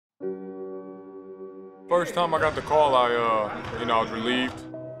First time I got the call, I was relieved.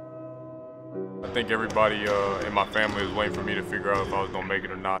 I think everybody in my family was waiting for me to figure out if I was gonna make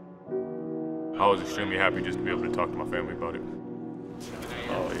it or not. I was extremely happy just to be able to talk to my family about it.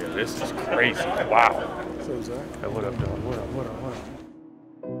 Oh yeah, this is crazy. Wow. So Zach. Hey, what up, dog? What up?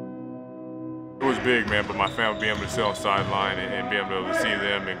 It was big, man, but my family being able to sit on the sideline and being able to see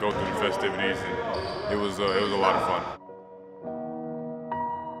them and go through the festivities, and it was a lot of fun.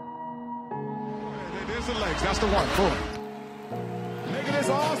 There's the legs. That's the one. Boom. Making his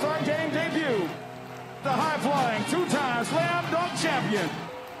All-Star Game debut, the high-flying, two-time slam dunk champion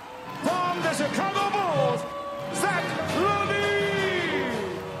from the Chicago Bulls, Zach LaVine.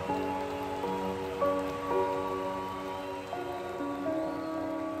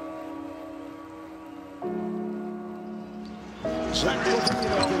 Zach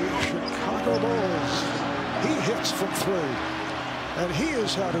LaVine of the Chicago Bulls. He hits from three, and he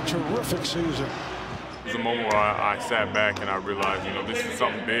has had a terrific season. It was a moment where I sat back and I realized, this is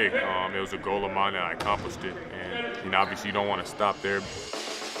something big. It was a goal of mine and I accomplished it. And, obviously you don't want to stop there.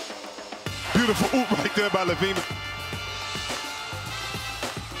 Beautiful oop right there by LaVine.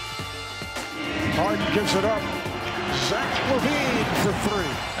 Harden gives it up. Zach LaVine for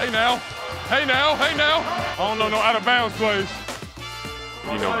three. Hey now. Oh no, out of bounds plays.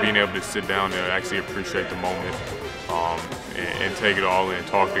 Being able to sit down there and actually appreciate the moment and take it all in,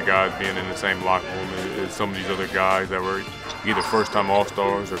 talk to guys being in the same locker room as some of these other guys that were either first-time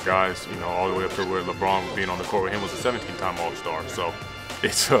All-Stars or guys, all the way up to where LeBron was being on the court with him was a 17-time All-Star. So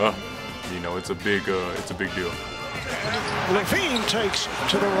it's it's a big deal. LaVine takes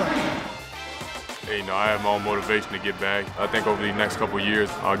to the right. Hey, I have my own motivation to get back. I think over the next couple of years,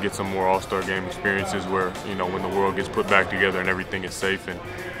 I'll get some more All-Star Game experiences where, when the world gets put back together and everything is safe and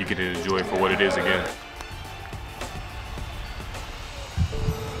you get to enjoy it for what it is again.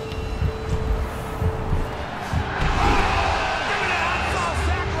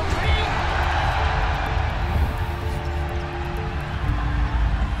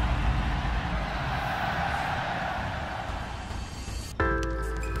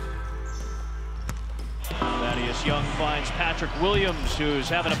 Young finds Patrick Williams, who's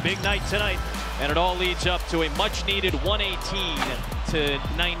having a big night tonight, and it all leads up to a much-needed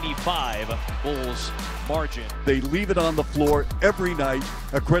 118-95 Bulls margin. They leave it on the floor every night.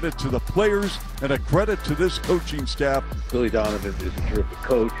 A credit to the players and a credit to this coaching staff. Billy Donovan is a terrific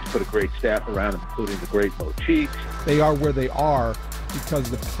coach. He's put a great staff around him, including the great Vučević. They are where they are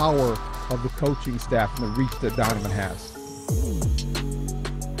because of the power of the coaching staff and the reach that Donovan has.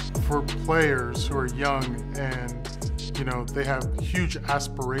 For players who are young and they have huge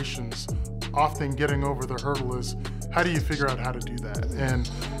aspirations, often getting over the hurdle is how do you figure out how to do that? And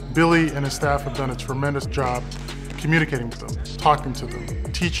Billy and his staff have done a tremendous job communicating with them, talking to them,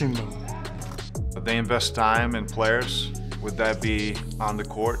 teaching them. They invest time in players, would that be on the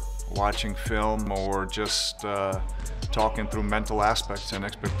court, watching film, or just talking through mental aspects and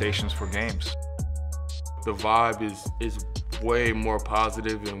expectations for games. The vibe is way more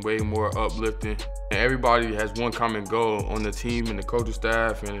positive and way more uplifting. Everybody has one common goal on the team and the coaching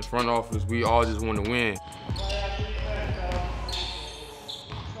staff and the front office. We all just want to win.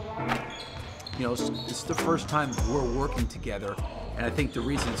 It's the first time we're working together, and I think the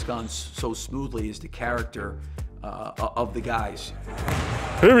reason it's gone so smoothly is the character of the guys.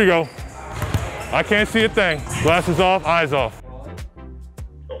 Here we go. I can't see a thing. Glasses off, eyes off.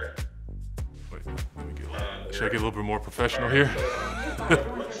 Should I get a little bit more professional here?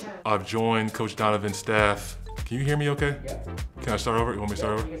 I've joined Coach Donovan's staff. Can you hear me okay? Can I start over? You want me to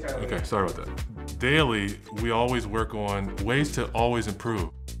start over? Okay, sorry about that. Daily, we always work on ways to always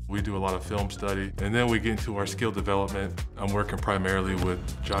improve. We do a lot of film study, and then we get into our skill development. I'm working primarily with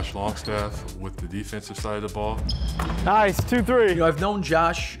Josh Longstaff with the defensive side of the ball. Nice, 2-3. I've known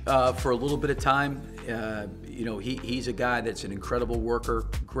Josh for a little bit of time. He's a guy that's an incredible worker,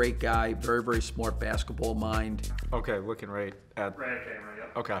 great guy, very, very smart basketball mind. Okay, looking right at camera,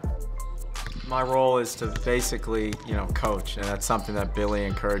 yeah. Okay. My role is to basically, coach, and that's something that Billy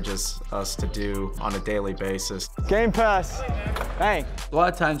encourages us to do on a daily basis. Game pass. Bang. A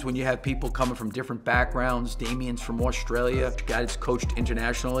lot of times when you have people coming from different backgrounds, Damien's from Australia, a guy that's coached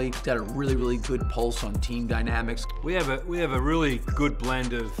internationally, he's got a really, really good pulse on team dynamics. We have a really good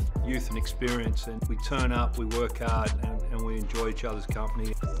blend of youth and experience, and we turn up, we work hard, and we enjoy each other's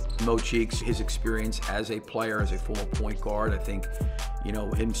company. Mo Cheeks, his experience as a player, as a former point guard, I think,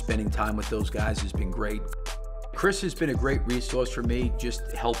 him spending time with those guys has been great. Chris has been a great resource for me, just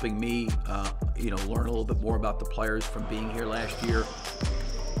helping me, learn a little bit more about the players from being here last year.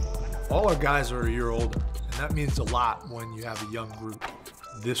 All our guys are a year older, and that means a lot when you have a young group.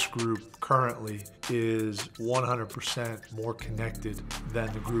 This group currently is 100% more connected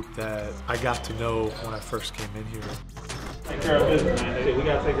than the group that I got to know when I first came in here. Take care of business, man. We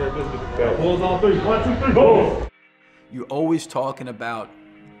gotta take care of business. Bulls on three. 1, 2, 3, Bulls! You're always talking about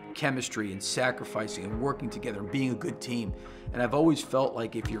chemistry and sacrificing and working together and being a good team. And I've always felt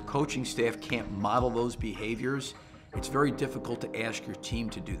like if your coaching staff can't model those behaviors, it's very difficult to ask your team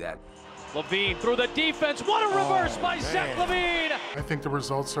to do that. LaVine through the defense. What a reverse by Zach LaVine! I think the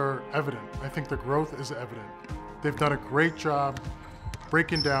results are evident. I think the growth is evident. They've done a great job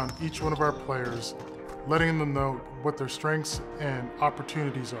breaking down each one of our players, letting them know what their strengths and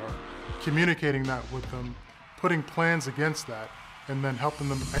opportunities are, communicating that with them, putting plans against that, and then helping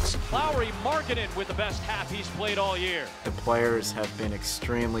them execute. Lowry Markkanen with the best half he's played all year. The players have been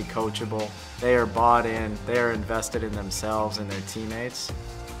extremely coachable. They are bought in, they are invested in themselves and their teammates.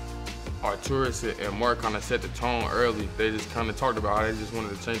 Arturas and Mark kind of set the tone early. They just kind of talked about how they just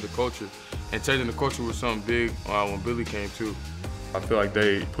wanted to change the culture. And changing the culture was something big when Billy came too. I feel like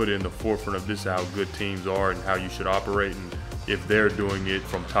they put it in the forefront of this is how good teams are and how you should operate. And if they're doing it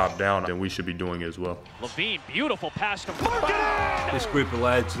from top down, then we should be doing it as well. LaVine, beautiful pass to Markkanen! This group of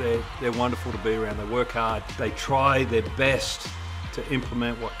lads, they're wonderful to be around. They work hard. They try their best to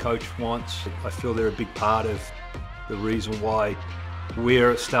implement what coach wants. I feel they're a big part of the reason why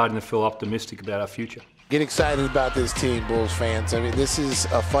we're starting to feel optimistic about our future. Get excited about this team, Bulls fans. I mean, this is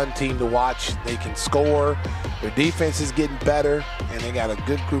a fun team to watch. They can score, their defense is getting better, and they got a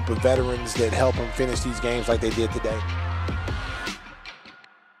good group of veterans that help them finish these games like they did today.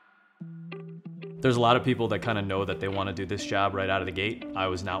 There's a lot of people that kind of know that they want to do this job right out of the gate. I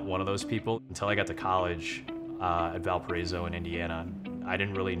was not one of those people until I got to college at Valparaiso in Indiana. I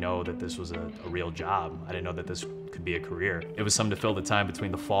didn't really know that this was a real job. I didn't know that this could be a career. It was something to fill the time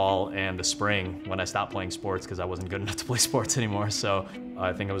between the fall and the spring when I stopped playing sports because I wasn't good enough to play sports anymore. So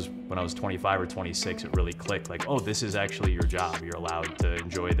I think it was when I was 25 or 26, it really clicked like, oh, this is actually your job. You're allowed to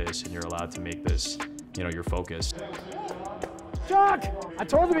enjoy this and you're allowed to make this, you know, your focus. Chuck, I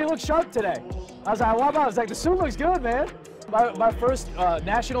told him he looked sharp today. I was like, what about? I was like, the suit looks good, man. My first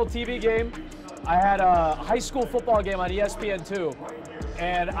national TV game, I had a high school football game on ESPN2,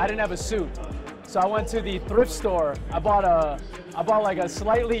 and I didn't have a suit. So I went to the thrift store. I bought like a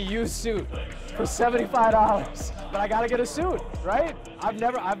slightly used suit for $75. But I gotta get a suit, right? I'm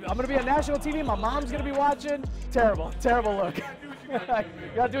gonna be on national TV. My mom's gonna be watching. Terrible, terrible look. You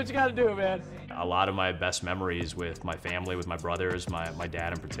gotta do what you gotta do, man. A lot of my best memories with my family, with my brothers, my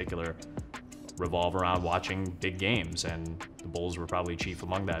dad in particular, revolve around watching big games, and the Bulls were probably chief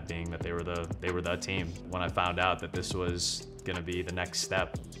among that, being that they were the team. When I found out that this was gonna be the next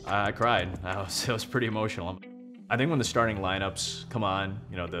step, I cried. It was pretty emotional. I think when the starting lineups come on,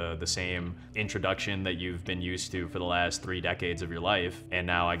 you know, the same introduction that you've been used to for the last 3 decades of your life, and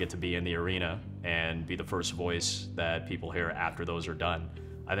now I get to be in the arena and be the first voice that people hear after those are done.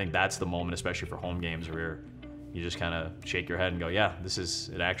 I think that's the moment, especially for home games, where you just kind of shake your head and go, yeah, this is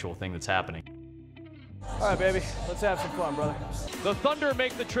an actual thing that's happening. All right, baby, let's have some fun, brother. The Thunder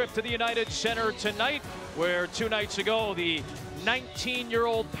make the trip to the United Center tonight, where 2 nights ago, the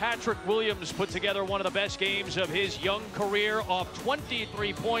 19-year-old Patrick Williams put together one of the best games of his young career off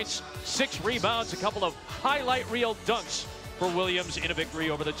 23 points, 6 rebounds, a couple of highlight reel dunks for Williams in a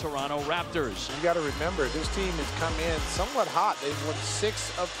victory over the Toronto Raptors. You got to remember, this team has come in somewhat hot. They've won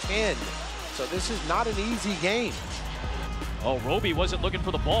 6 of 10, so this is not an easy game. Oh, Roby wasn't looking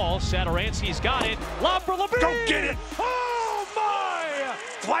for the ball. Satoransky's got it. Lob for LaVine. Don't get it. Oh, my.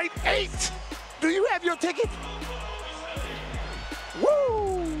 Flight 8. Do you have your ticket?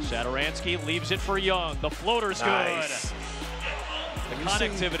 Woo. Satoransky leaves it for Young. The floater's nice. Good. The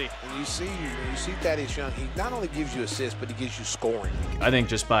connectivity. When you see Thaddeus Young, he not only gives you assists, but he gives you scoring. I think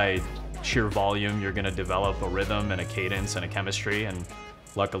just by sheer volume, you're going to develop a rhythm and a cadence and a chemistry, and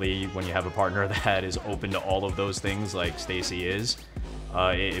luckily, when you have a partner that is open to all of those things like Stacey is,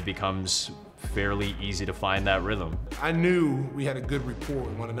 it becomes fairly easy to find that rhythm. I knew we had a good rapport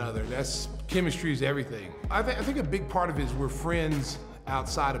with one another. Chemistry is everything. I think a big part of it is we're friends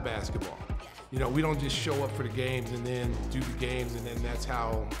outside of basketball. You know, we don't just show up for the games and then do the games and then that's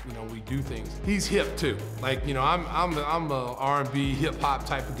how, you know, we do things. He's hip too. Like, you know, I'm a R&B hip hop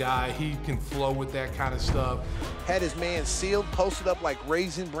type of guy. He can flow with that kind of stuff. Had his man sealed, posted up like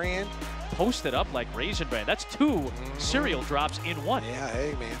Raisin Bran. Posted up like Raisin Bran. That's 2 cereal drops in 1. Yeah,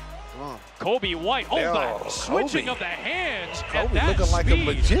 hey man, come on. Kobe White. Oh, the switching of the hands. Kobe looking like a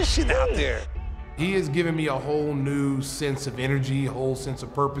magician out there. He has given me a whole new sense of energy, a whole sense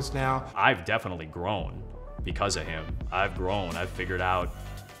of purpose now. I've definitely grown because of him. I've grown. I've figured out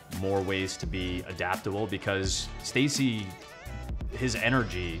more ways to be adaptable because Stacey his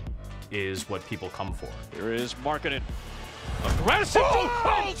energy is what people come for. Here is Markkanen. Aggressive.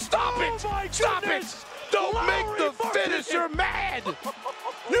 Oh, stop it! Stop it! Don't make the finisher mad!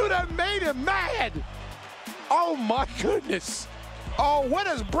 You done made him mad! Oh my goodness! Oh, what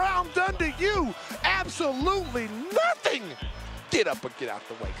has Brown done to you? Absolutely nothing! Get up and get out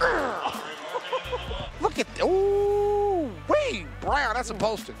the way. Look at, ooh, wait, Brown, that's a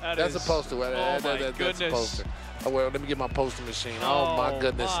poster. That's a poster. Oh my goodness. That's a poster. Oh, well, let me get my poster machine. Oh my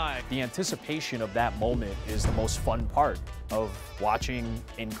goodness. The anticipation of that moment is the most fun part of watching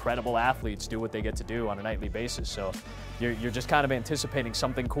incredible athletes do what they get to do on a nightly basis. So you're just kind of anticipating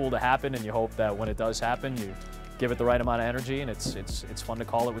something cool to happen, and you hope that when it does happen, you give it the right amount of energy, and it's fun to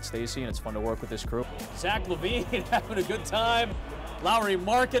call it with Stacey, and it's fun to work with this crew. Zach LaVine having a good time. Lauri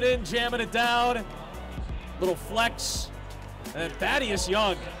Markkanen jamming it down. Little flex. And Thaddeus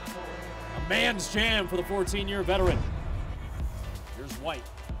Young. A man's jam for the 14-year veteran. Here's White.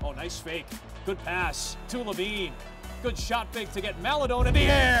 Oh, nice fake. Good pass to LaVine. Good shot fake to get Maladone in the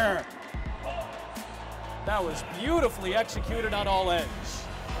air. That was beautifully executed on all ends.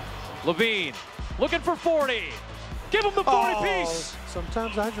 LaVine looking for 40. Give him the 40-piece.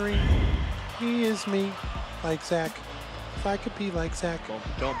 Sometimes I dream. He is me, like Zach. If I could be like Zach. Boom,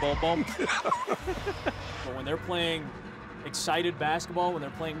 boom, boom, boom. But when they're playing excited basketball, when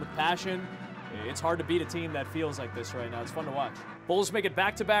they're playing with passion, it's hard to beat a team that feels like this right now. It's fun to watch. Bulls make it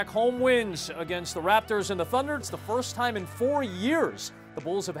back-to-back home wins against the Raptors and the Thunder. It's the first time in 4 years the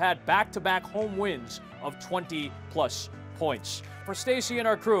Bulls have had back-to-back home wins of 20-plus points. For Stacey and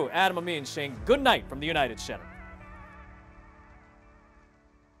our crew, Adam Amin saying good night from the United Center.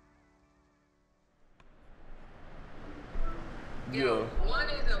 Yeah. One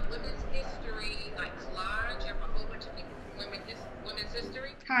is a women's history, like collage of a whole bunch of people from women's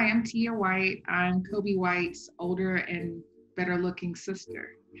history. Hi, I'm Tia White. I'm Kobe White's older and better looking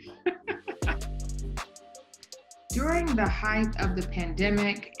sister. During the height of the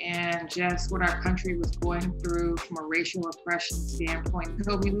pandemic and just what our country was going through from a racial oppression standpoint,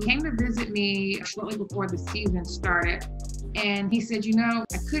 Kobe came to visit me shortly before the season started. And he said, you know,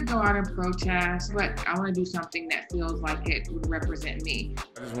 I could go out and protest, but I want to do something that feels like it would represent me.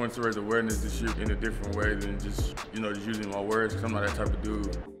 I just wanted to raise awareness this year in a different way than just, just using my words, because I'm not that type of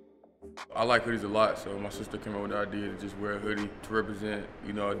dude. I like hoodies a lot, so my sister came up with the idea to just wear a hoodie to represent,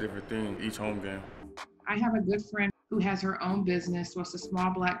 a different thing each home game. I have a good friend who has her own business, so it's a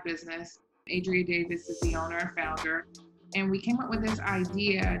small Black business. Adria Davis is the owner and founder. And we came up with this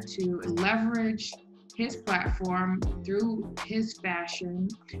idea to leverage his platform through his fashion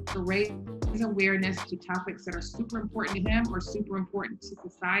to raise awareness to topics that are super important to him or super important to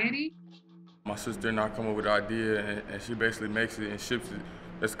society. My sister and I come up with the idea, and she basically makes it and ships it.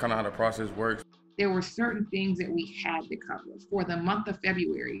 That's kind of how the process works. There were certain things that we had to cover. For the month of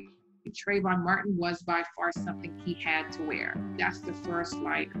February, Trayvon Martin was by far something he had to wear. That's the first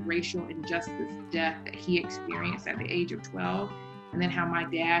racial injustice death that he experienced at the age of 12. And then how my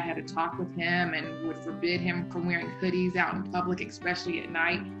dad had to talk with him and would forbid him from wearing hoodies out in public, especially at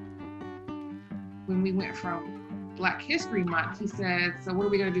night. When we went from Black History Month, he said, so what are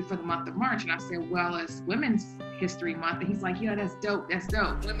we gonna do for the month of March? And I said, well, it's Women's History Month. And he's like, yeah, that's dope, that's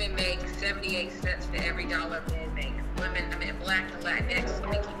dope. Women make 78 cents for every dollar men make. Black and Latinx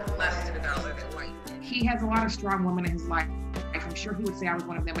make even less than a dollar than white. He has a lot of strong women in his life. I'm sure he would say I was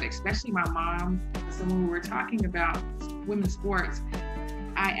one of them, but especially my mom. So when we were talking about women's sports,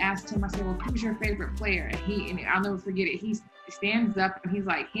 I asked him, I said, well, who's your favorite player? And I'll never forget it, he stands up and he's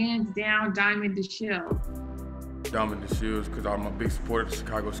like, hands down, Diamond DeShields. Diamond DeShields, because I'm a big supporter of the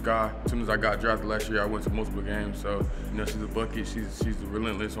Chicago Sky. As soon as I got drafted last year, I went to multiple games. So, she's a bucket. She's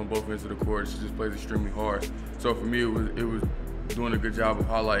relentless on both ends of the court. She just plays extremely hard. So for me, it was doing a good job of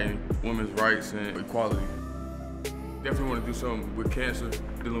highlighting women's rights and equality. Definitely want to do something with cancer,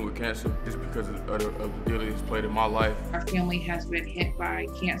 dealing with cancer, just because of the deal that it's played in my life. Our family has been hit by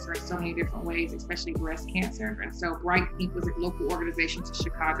cancer in so many different ways, especially breast cancer. And so Bright Pink was a local organization to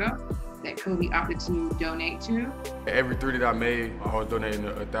Chicago that Kobe opted to donate to. Every three that I made, I was donating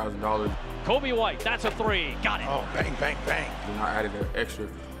 $1,000. Kobe White, that's a three. Got it. Oh, bang, bang, bang. And I added an extra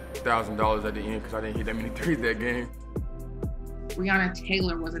 $1,000 at the end because I didn't hit that many threes that game. Breonna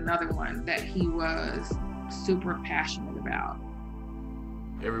Taylor was another one that he was super passionate about.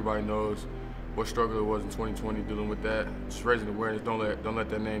 Everybody knows what struggle it was in 2020 dealing with that. Just raising awareness, don't let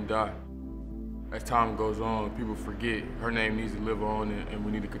that name die. As time goes on, people forget her name needs to live on, and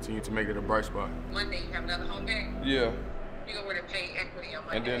we need to continue to make it a bright spot. Monday, you have another home game? Yeah. You go where to pay equity on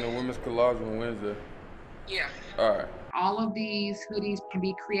Monday. And then the women's collage on Wednesday. Yeah. All right. All of these hoodies can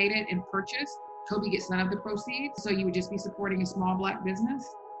be created and purchased. Kobe gets none of the proceeds, so you would just be supporting a small Black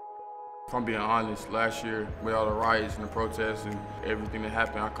business? If I'm being honest, last year with all the riots and the protests and everything that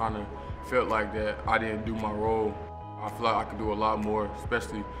happened, I kind of felt like that I didn't do my role. I feel like I could do a lot more,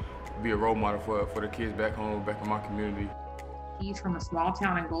 especially be a role model for the kids back home, back in my community. He's from a small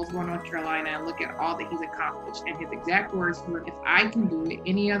town in Goldsboro, North Carolina, and look at all that he's accomplished. And his exact words were, if I can do it,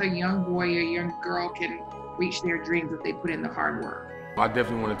 any other young boy or young girl can reach their dreams if they put in the hard work. I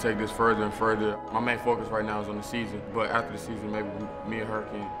definitely want to take this further and further. My main focus right now is on the season, but after the season, maybe me and her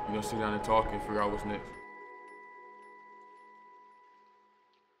can, sit down and talk and figure out what's next.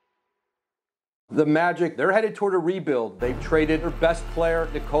 The Magic, they're headed toward a rebuild. They've traded their best player,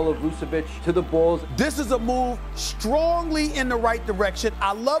 Nikola Vučević, to the Bulls. This is a move strongly in the right direction.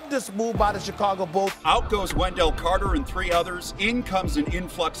 I love this move by the Chicago Bulls. Out goes Wendell Carter and 3 others. In comes an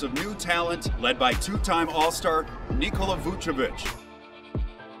influx of new talent, led by 2-time All-Star Nikola Vučević.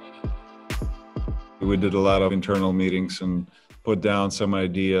 We did a lot of internal meetings and put down some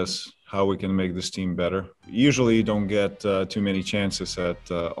ideas how we can make this team better. Usually you don't get too many chances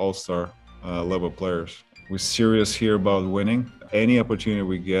at All-Star level players. We're serious here about winning. Any opportunity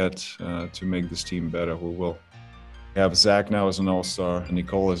we get to make this team better, we will. We have Zach now as an All-Star,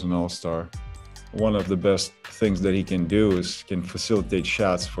 Nikola as an All-Star. One of the best things that he can do is can facilitate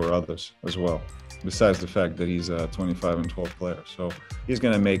shots for others as well, besides the fact that he's a 25 and 12 player. So he's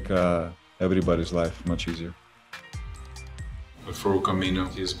going to make everybody's life much easier. For Camino,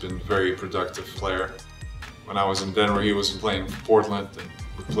 he's been a very productive player. When I was in Denver, he was playing for Portland, and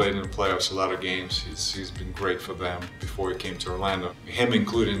we played in the playoffs a lot of games. He's been great for them before he came to Orlando. Him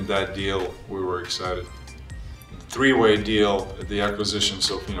included in that deal, we were excited. The 3-way deal, the acquisitions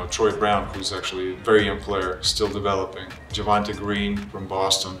of Troy Brown, who's actually a very young player, still developing. Javonte Green from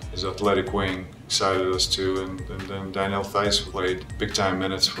Boston, his athletic wing, excited us too. And then Daniel Theis played big-time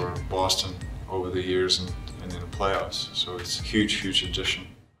minutes for Boston over the years and in the playoffs. So it's a huge, huge addition.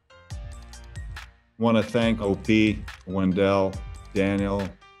 I want to thank OP, Wendell, Daniel,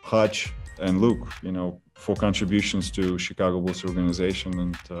 Hutch, and Luke, for contributions to Chicago Bulls organization,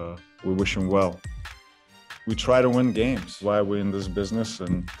 and we wish them well. We try to win games. Why we're in this business,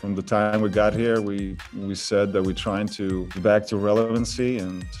 and from the time we got here, we said that we're trying to get back to relevancy,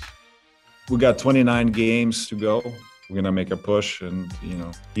 and we got 29 games to go. We're gonna make a push, and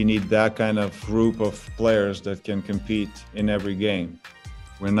you need that kind of group of players that can compete in every game.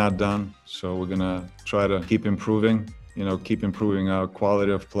 We're not done, so we're gonna try to keep improving. Keep improving our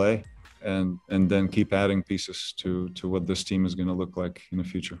quality of play, and then keep adding pieces to what this team is gonna look like in the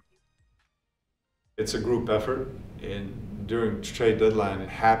future. It's a group effort, and during trade deadline, it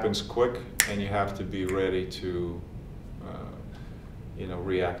happens quick, and you have to be ready to,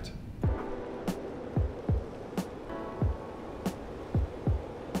 react.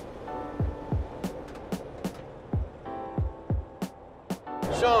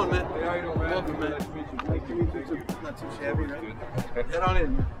 Sean, man. Hey, how you doing, man? Welcome, man. Nice to meet you. Nice to meet you too. Not too shabby, right? Head on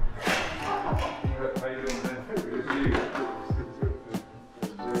in, man. How you doing, man? Good to see you.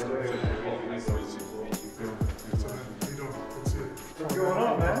 What's going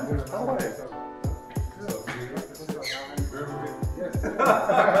on, man? How are you?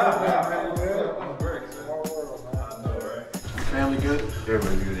 Family good?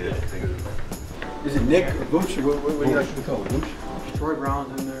 Everybody good, yeah. Thank you. Is it Nick or Vooch, or what do you like to call it? Vooch? Troy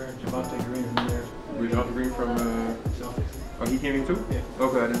Brown's in there, Javonte Green's in there. Javonte Green from Celtics. Oh, he came in too? Yeah.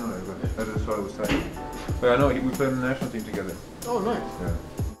 Okay, I didn't know that, but I just thought it was tight. But I know we played on the national team together. Oh, nice.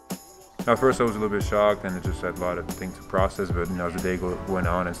 Yeah. At first I was a little bit shocked, and it just had a lot of things to process, but as the day went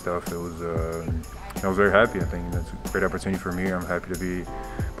on and stuff, it was, I was very happy. I think it's a great opportunity for me. I'm happy to be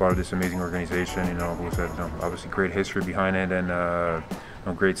part of this amazing organization, who's had obviously great history behind it, and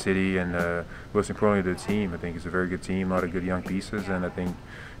great city, and most importantly the team. I think it's a very good team, a lot of good young pieces, and I think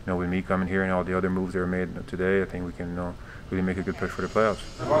with me coming here and all the other moves that were made today, I think we can really make a good push for the playoffs.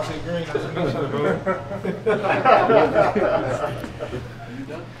 Green, nice to meet you, bro.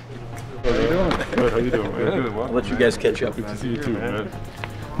 How you doing? Good, how you doing? Good. I'll let you guys catch up. Good to see you too, man.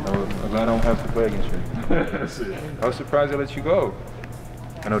 I'm glad I don't have to play against you. I was surprised I let you go.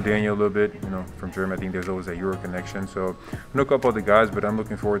 I know Daniel a little bit, from Germany. I think there's always that Euro connection. So I know a couple of the guys, but I'm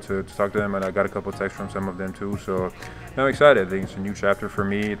looking forward to talk to them, and I got a couple of texts from some of them too. So I'm excited. I think it's a new chapter for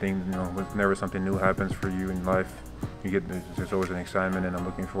me. I think whenever something new happens for you in life, there's always an excitement, and I'm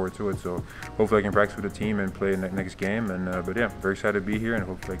looking forward to it. So hopefully I can practice with the team and play in the next game. And but yeah, very excited to be here, and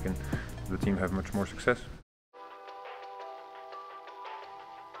hopefully the team have much more success.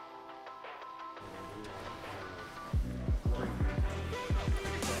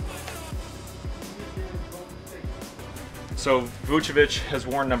 So Vučević has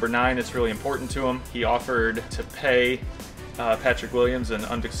worn number 9. It's really important to him. He offered to pay Patrick Williams an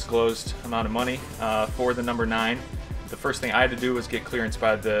undisclosed amount of money for the number 9. The first thing I had to do was get clearance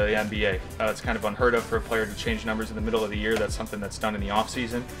by the NBA. It's kind of unheard of for a player to change numbers in the middle of the year. That's something that's done in the off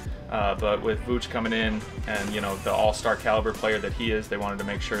season. But with Vuč coming in and the all-star caliber player that he is, they wanted to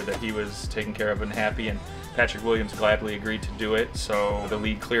make sure that he was taken care of and happy, and Patrick Williams gladly agreed to do it. So the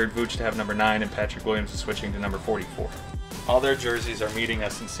league cleared Vuč to have number 9 and Patrick Williams is switching to number 44. All their jerseys are meeting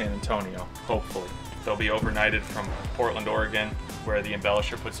us in San Antonio, hopefully. They'll be overnighted from Portland, Oregon, where the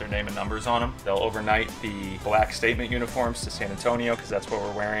embellisher puts their name and numbers on them. They'll overnight the black statement uniforms to San Antonio, because that's what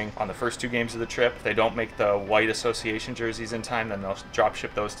we're wearing on the first 2 games of the trip. If they don't make the white association jerseys in time, then they'll drop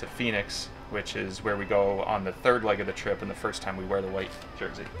ship those to Phoenix, which is where we go on the 3rd leg of the trip and the first time we wear the white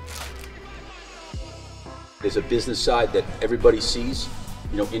jersey. There's a business side that everybody sees,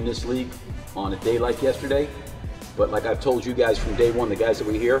 in this league on a day like yesterday. But like I've told you guys from day one, the guys that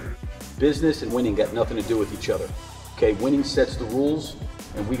were here, business and winning got nothing to do with each other. Okay, winning sets the rules,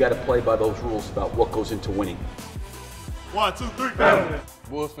 and we got to play by those rules about what goes into winning. 1, 2, 3, go!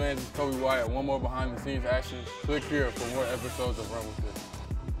 Bulls fans, it's Kobe Wyatt. One more behind the scenes action. Click here for more episodes of Run With This.